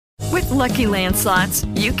Lucky Land Slots,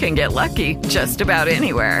 you can get lucky just about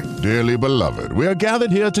anywhere. Dearly beloved, we are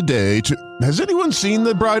gathered here today to... Has anyone seen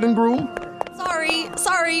the bride and groom?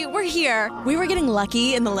 Sorry, we're here. We were getting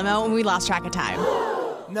lucky in the limo and we lost track of time.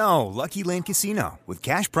 No, Lucky Land Casino, with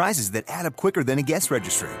cash prizes that add up quicker than a guest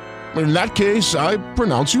registry. In that case, I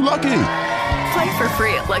pronounce you lucky. Play for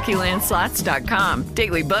free at LuckyLandSlots.com.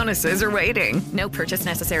 Daily bonuses are waiting. No purchase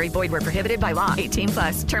necessary. Void where prohibited by law.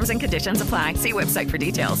 18+. Terms and conditions apply. See website for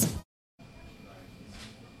details.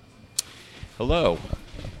 Hello.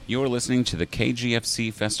 You are listening to the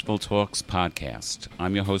KGFC Festival Talks Podcast.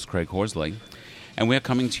 I'm your host, Craig Horsley, and we're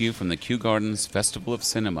coming to you from the Kew Gardens Festival of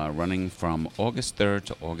Cinema, running from August 3rd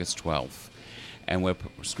to August 12th. And we're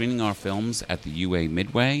screening our films at the UA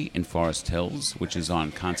Midway in Forest Hills, which is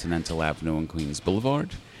on Continental Avenue and Queens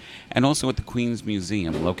Boulevard, and also at the Queens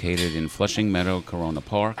Museum, located in Flushing Meadow, Corona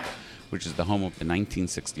Park, which is the home of the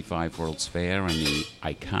 1965 World's Fair and the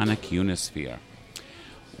iconic Unisphere.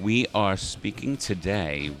 We are speaking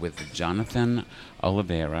today with Jonathan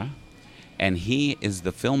Oliveira, and he is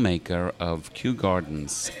the filmmaker of Kew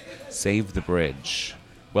Gardens, Save the Bridge.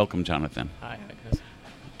 Welcome, Jonathan. Hi,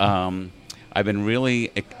 guys. I've been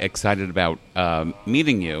really excited about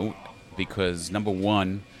meeting you because, number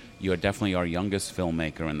one, you are definitely our youngest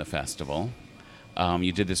filmmaker in the festival.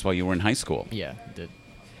 You did this while you were in high school. Yeah, I did.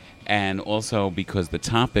 And also because the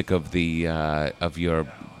topic of the of your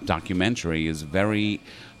documentary is very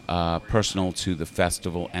personal to the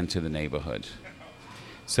festival and to the neighborhood.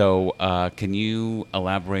 So can you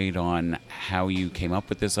elaborate on how you came up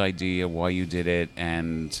with this idea, why you did it,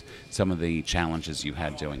 and some of the challenges you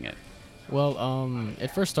had doing it? Well,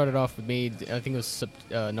 it first started off with me, I think it was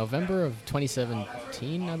November of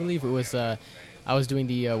 2017, I believe. It was, I was doing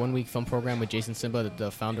the one-week film program with Jason Simba, the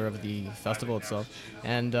founder of the festival itself.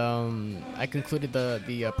 And I concluded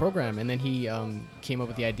the program, and then he came up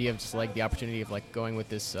with the idea of just like the opportunity of like going with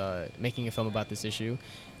this, making a film about this issue.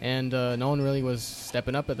 And no one really was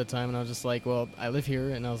stepping up at the time, and I was just like, well, I live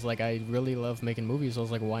here, and I was like, I really love making movies. So I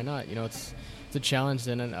was like, why not? You know, it's a challenge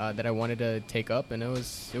that I wanted to take up, and it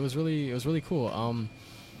was really cool.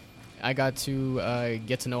 I got to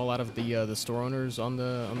get to know a lot of the store owners on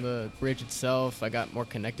the bridge itself. I got more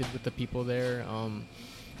connected with the people there.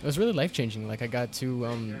 It was really life changing. Like I got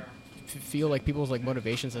to feel like people's like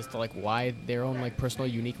motivations as to like why their own like personal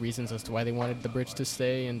unique reasons as to why they wanted the bridge to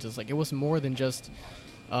stay, and just like it was more than just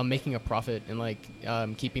making a profit and like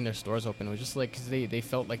keeping their stores open. It was just like 'cause they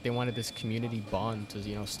felt like they wanted this community bond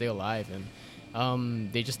to stay alive,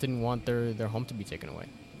 and they just didn't want their home to be taken away.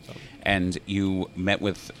 So. And you met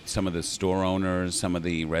with some of the store owners, some of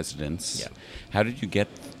the residents. Yeah. How did you get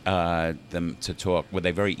them to talk? Were they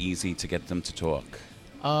very easy to get them to talk?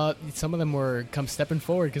 Some of them were stepping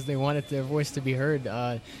forward because they wanted their voice to be heard.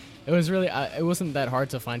 It was really, it wasn't that hard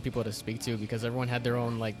to find people to speak to because everyone had their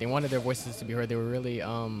own, like, they wanted their voices to be heard. They were really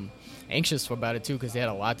anxious about it, too, because they had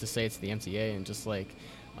a lot to say to the MTA, and just, like,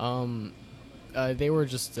 they were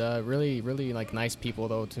just really, really, like, nice people,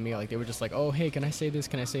 though, to me. Like, they were just like, oh, hey, can I say this?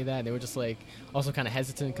 Can I say that? They were just, like, also kind of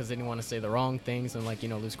hesitant because they didn't want to say the wrong things and, like,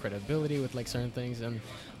 lose credibility with, like, certain things. And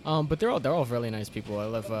but they're all really nice people. I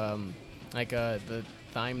love, the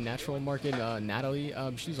Thyme Natural Market, Natalie,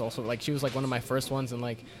 she's also, like, she was, like, one of my first ones, and,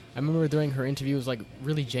 like, I remember during her interview, it was, like,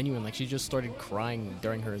 really genuine, like, she just started crying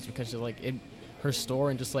during hers, because she, like, her store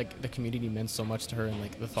and just, like, the community meant so much to her, and,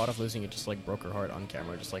 like, the thought of losing it just, like, broke her heart on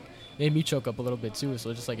camera, just, like, made me choke up a little bit, too,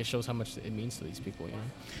 so just, like, it shows how much it means to these people,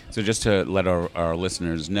 So just to let our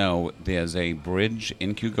listeners know, there's a bridge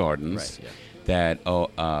in Kew Gardens that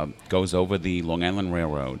goes over the Long Island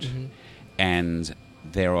Railroad, and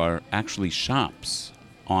there are actually shops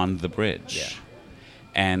on the bridge. Yeah.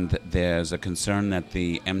 And there's a concern that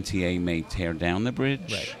the MTA may tear down the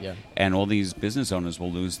bridge. Right, yeah. And all these business owners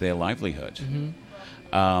will lose their livelihood.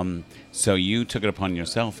 So you took it upon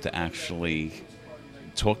yourself to actually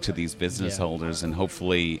talk to these business holders and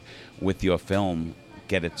hopefully with your film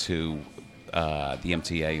get it to the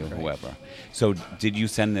MTA or whoever. So did you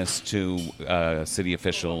send this to city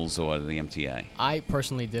officials or the MTA? I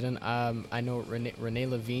personally didn't. I know Renee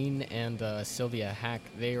Levine and Sylvia Hack.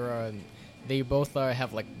 They both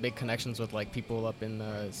have like big connections with like people up in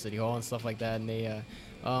City Hall and stuff like that. And they,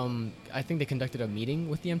 I think they conducted a meeting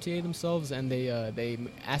with the MTA themselves, and they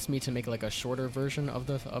asked me to make like a shorter version of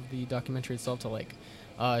the documentary itself to like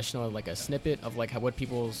show like a snippet of like what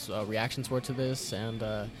people's reactions were to this. And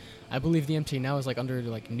I believe the MTA now is like under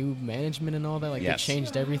like new management and all that. Like they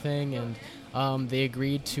changed everything, and they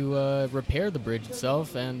agreed to repair the bridge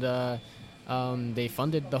itself. And They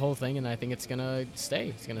funded the whole thing, and I think it's gonna stay.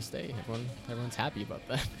 It's gonna stay. Everyone's happy about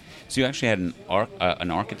that. So you actually had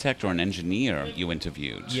an architect or an engineer you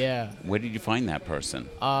interviewed. Yeah. Where did you find that person?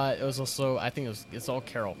 It was also, I think it's all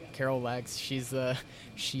Carol. Carol Lags. She is the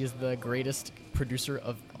greatest producer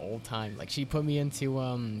of all time. Like, she put me into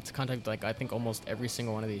to contact, like, I think almost every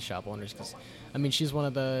single one of these shop owners, because I mean, she's one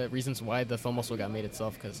of the reasons why the film also got made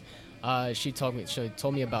itself, because she told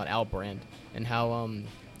me about Al Brand and how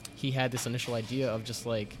he had this initial idea of just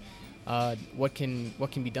like what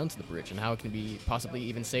can be done to the bridge and how it can be possibly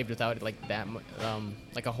even saved without like that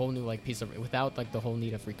like a whole new like piece of, without like the whole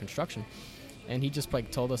need of reconstruction. And he just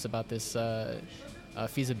like told us about this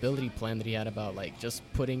feasibility plan that he had about like just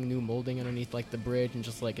putting new molding underneath like the bridge, and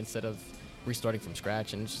just like instead of restarting from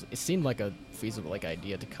scratch, and it seemed like a feasible like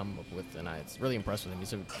idea to come up with, and I was really impressed with him.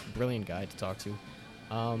 He's a brilliant guy to talk to.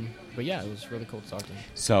 But yeah, it was really cool to talk to him.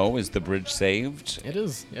 So, is the bridge saved? It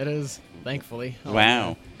is, thankfully.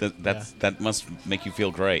 Wow, that must make you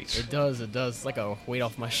feel great. It does. It's like a weight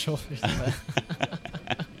off my shoulders. I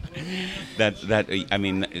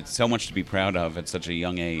mean, it's so much to be proud of at such a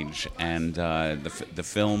young age. And the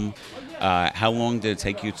film, how long did it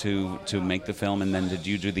take you to make the film, and then did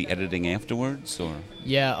you do the editing afterwards, or?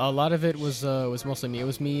 Yeah, a lot of it was mostly me. It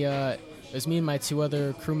was me and my two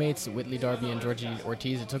other crewmates, Whitley Darby and Georgie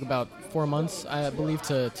Ortiz. It took about 4 months, I believe,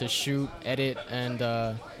 to shoot, edit, and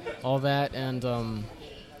all that. And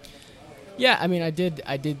yeah, I mean, I did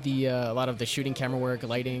the a lot of the shooting, camera work,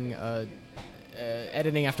 lighting.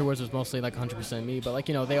 Editing afterwards was mostly like 100% me, but like,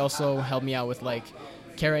 you know, they also helped me out with like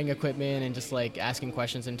carrying equipment and just like asking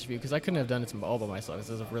questions in interview, because I couldn't have done it all by myself. This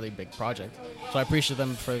is a really big project, so I appreciate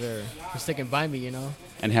them for sticking by me, you know.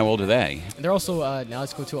 And how old are they? They're also now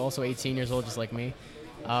it's cool too, also 18 years old, just like me.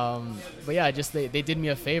 But yeah, just they did me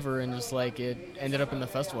a favor, and just like it ended up in the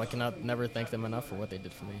festival. I cannot never thank them enough for what they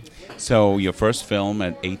did for me. So your first film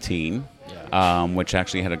at 18, which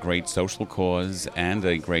actually had a great social cause and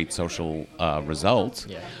a great social result.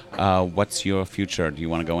 Yeah. What's your future? Do you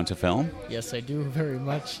want to go into film? Yes, I do, very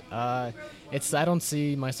much. I don't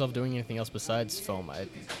see myself doing anything else besides film.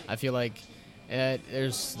 I feel like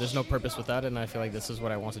there's no purpose without it, and I feel like this is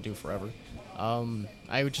what I want to do forever.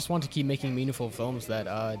 I would just want to keep making meaningful films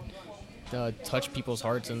that touch people's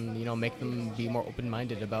hearts, and, you know, make them be more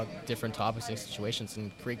open-minded about different topics and situations,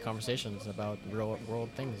 and create conversations about real-world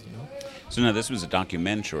things, you know. So now this was a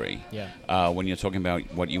documentary. Yeah. When you're talking about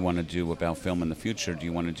what you want to do about film in the future, do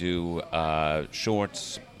you want to do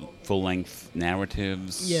shorts, full-length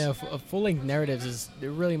narratives? Yeah, full-length narratives is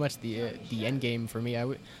really much the end game for me.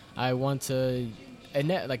 I want to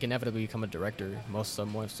inevitably become a director, most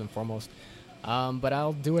and foremost. But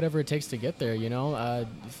I'll do whatever it takes to get there, you know.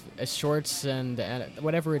 Shorts and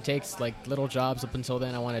whatever it takes, like little jobs up until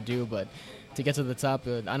then I want to do. But to get to the top,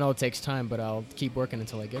 I know it takes time, but I'll keep working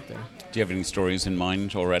until I get there. Do you have any stories in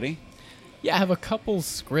mind already? Yeah, I have a couple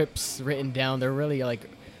scripts written down. They're really like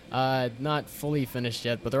not fully finished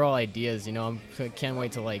yet, but they're all ideas, you know. I can't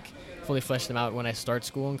wait to like fully flesh them out when I start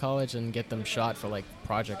school in college and get them shot for like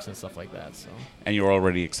projects and stuff like that. So. And you're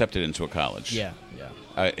already accepted into a college? Yeah.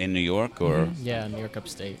 In New York, or? Mm-hmm. Yeah, New York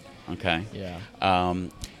upstate. Okay. Yeah.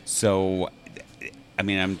 So, I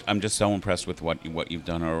mean, I'm just so impressed with what you've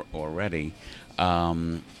done already.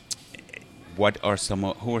 Who are some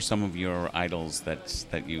of your idols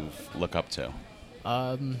that you look up to?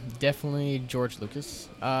 Definitely George Lucas,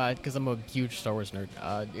 because I'm a huge Star Wars nerd.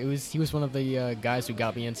 He was one of the guys who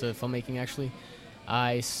got me into filmmaking, actually.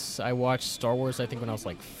 I watched Star Wars, I think, when I was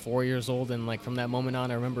like 4 years old, and like from that moment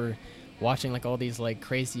on, I remember watching like all these like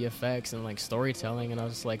crazy effects and like storytelling, and I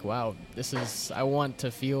was just like, wow, I want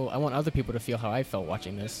other people to feel how I felt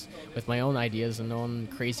watching this, with my own ideas and own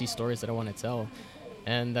crazy stories that I want to tell.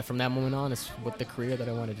 And from that moment on, it's what the career that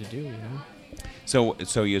I wanted to do, you know. So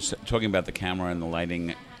you're talking about the camera and the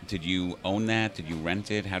lighting. Did you own that? Did you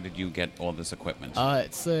rent it? How did you get all this equipment?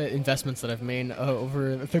 It's investments that I've made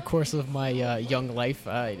over the course of my young life.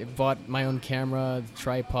 I bought my own camera,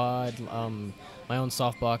 tripod, my own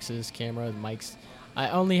softboxes, camera, mics. I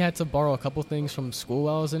only had to borrow a couple things from school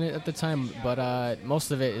while I was in it at the time, but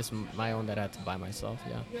most of it is my own that I had to buy myself.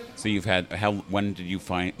 Yeah. So when did you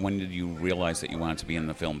realize that you wanted to be in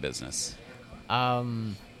the film business?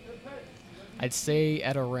 I'd say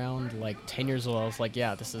at around like 10 years old, I was like,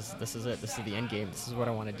 yeah, this is it. This is the end game. This is what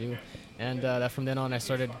I want to do. And from then on, I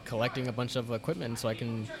started collecting a bunch of equipment so I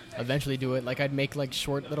can eventually do it. Like, I'd make like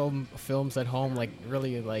short little films at home, like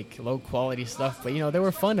really like low quality stuff. But, you know, they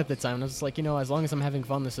were fun at the time. And I was just like, you know, as long as I'm having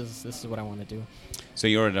fun, this is what I want to do. So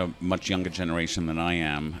you're at a much younger generation than I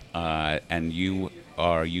am, and you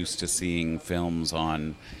are used to seeing films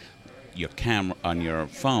on your camera, on your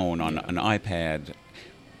phone, on an iPad,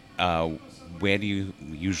 where do you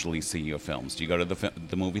usually see your films? Do you go to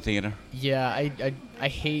the movie theater? Yeah, I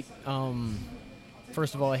hate.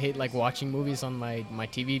 First of all, I hate like watching movies on my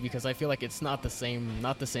TV because I feel like it's not the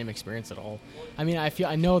same experience at all. I mean,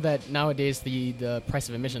 I know that nowadays the price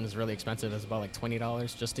of admission is really expensive. It's about like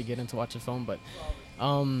 $20 just to get in to watch a film, but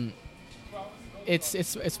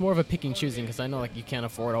it's more of a picking choosing because I know like you can't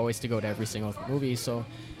afford always to go to every single movie. So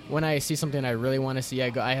when I see something I really want to see,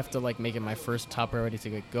 I have to like make it my first top priority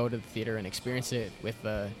to go to the theater and experience it with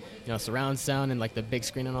surround sound and like the big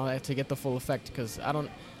screen and all that to get the full effect. Because I don't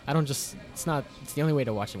just, it's the only way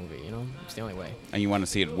to watch a movie, it's the only way. And you want to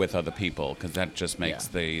see it with other people because that just makes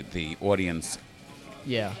the audience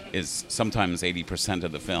is sometimes 80%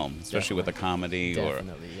 of the film, especially with a comedy.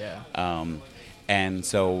 And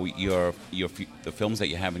so the films that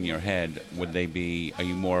you have in your head, are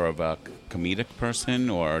you more of a comedic person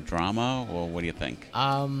or a drama, or what do you think?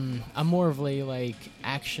 I'm more of a like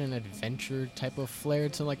action adventure type of flair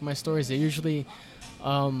to like my stories. They usually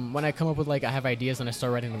when I come up with like I have ideas and I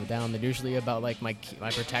start writing them down, they're usually about like my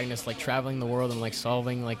protagonist like traveling the world and like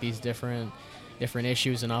solving like these different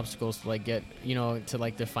issues and obstacles to like get to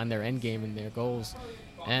like define their end game and their goals.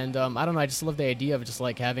 And I don't know, I just love the idea of just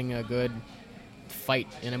like having a good fight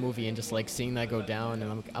in a movie and just like seeing that go down,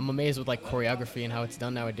 and I'm amazed with like choreography and how it's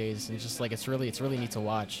done nowadays, and just like it's really neat to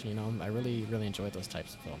watch. I really enjoy those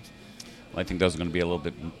types of films. Well, I think those are going to be a little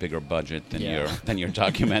bit bigger budget than your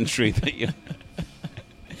documentary that you.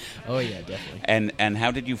 Oh yeah, definitely. And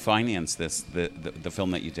how did you finance this the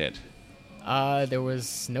film that you did? There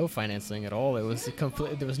was no financing at all. It was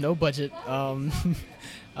there was no budget.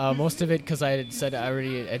 Most of it because I had said I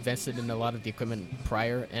already invested in a lot of the equipment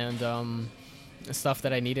prior, and stuff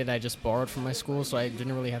that I needed I just borrowed from my school, so I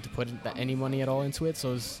didn't really have to put any money at all into it. So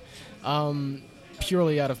it was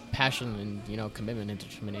purely out of passion and commitment and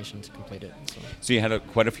determination to complete it. So you had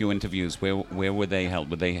quite a few interviews. Where were they held?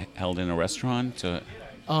 Were they held in a restaurant?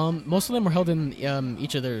 Most of them were held in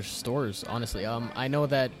each of their stores, honestly. I know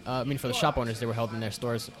that, for the shop owners, they were held in their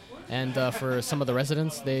stores. And for some of the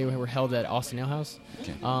residents, they were held at Austin Ale House.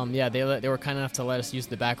 Okay. They were kind enough to let us use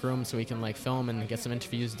the back room so we can like film and get some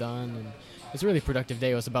interviews done. And it was a really productive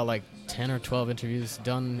day. It was about like 10 or 12 interviews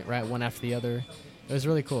done right one after the other. It was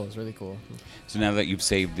really cool. So now that you've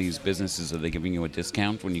saved these businesses, are they giving you a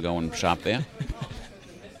discount when you go and shop there?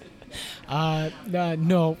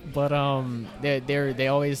 No, but they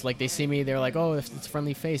always like they see me. They're like, oh, it's a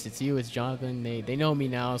friendly face. It's you. It's Jonathan. They know me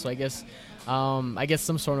now. So I guess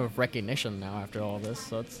some sort of recognition now after all this.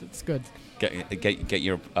 So it's good. Get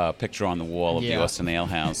your picture on the wall of the Austin Ale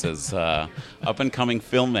House as up and coming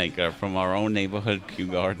filmmaker from our own neighborhood, Kew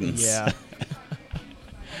Gardens. Yeah.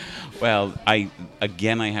 Well, I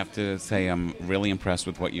have to say I'm really impressed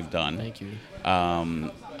with what you've done. Thank you.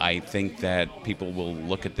 I think that people will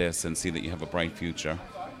look at this and see that you have a bright future.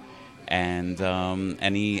 And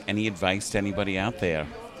any advice to anybody out there?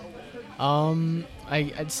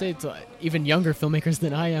 I'd say to even younger filmmakers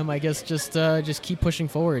than I am, I guess just keep pushing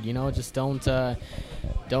forward. Just don't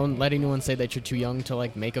let anyone say that you're too young to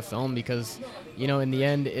like make a film, because in the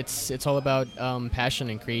end it's all about passion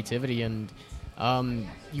and creativity, and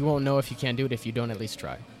you won't know if you can't do it if you don't at least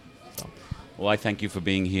try. So. Well, I thank you for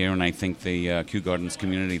being here, and I think the Kew Gardens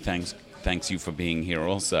community thanks you for being here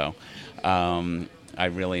also. I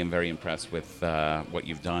really am very impressed with what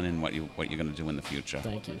you've done and what you're going to do in the future.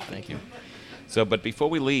 Thank you. So, but before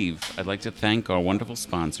we leave, I'd like to thank our wonderful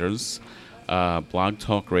sponsors, Blog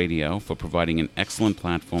Talk Radio, for providing an excellent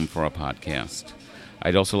platform for our podcast.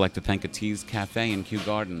 I'd also like to thank Tea's Cafe in Kew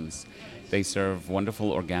Gardens. They serve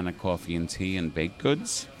wonderful organic coffee and tea and baked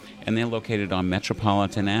goods, and they're located on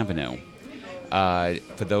Metropolitan Avenue.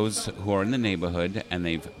 For those who are in the neighborhood and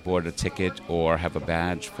they've bought a ticket or have a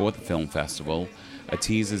badge for the film festival,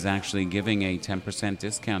 Tea's is actually giving a 10%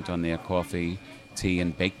 discount on their coffee, tea,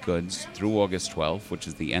 and baked goods through August 12th, which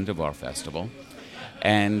is the end of our festival.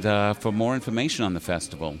 And for more information on the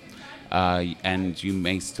festival, and you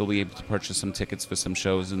may still be able to purchase some tickets for some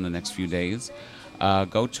shows in the next few days,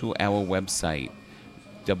 go to our website,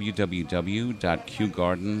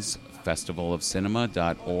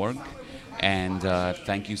 www.kewgardensfestivalofcinema.org. And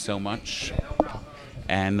thank you so much.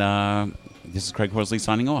 And this is Craig Horsley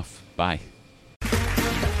signing off. Bye.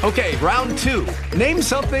 Okay, round two. Name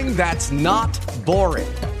something that's not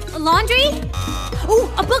boring. A laundry? Ooh,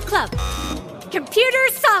 a book club. Computer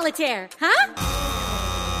solitaire, huh?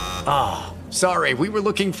 Ah, sorry, we were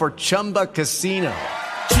looking for Chumba Casino.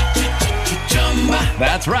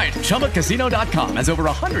 That's right, ChumbaCasino.com has over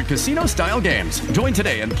 100 casino-style games. Join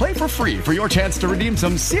today and play for free for your chance to redeem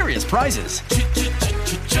some serious prizes.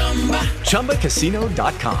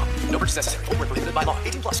 ChumbaCasino.com. No purchase necessary. Void where prohibited by law.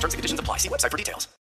 18+ terms and conditions apply. See website for details.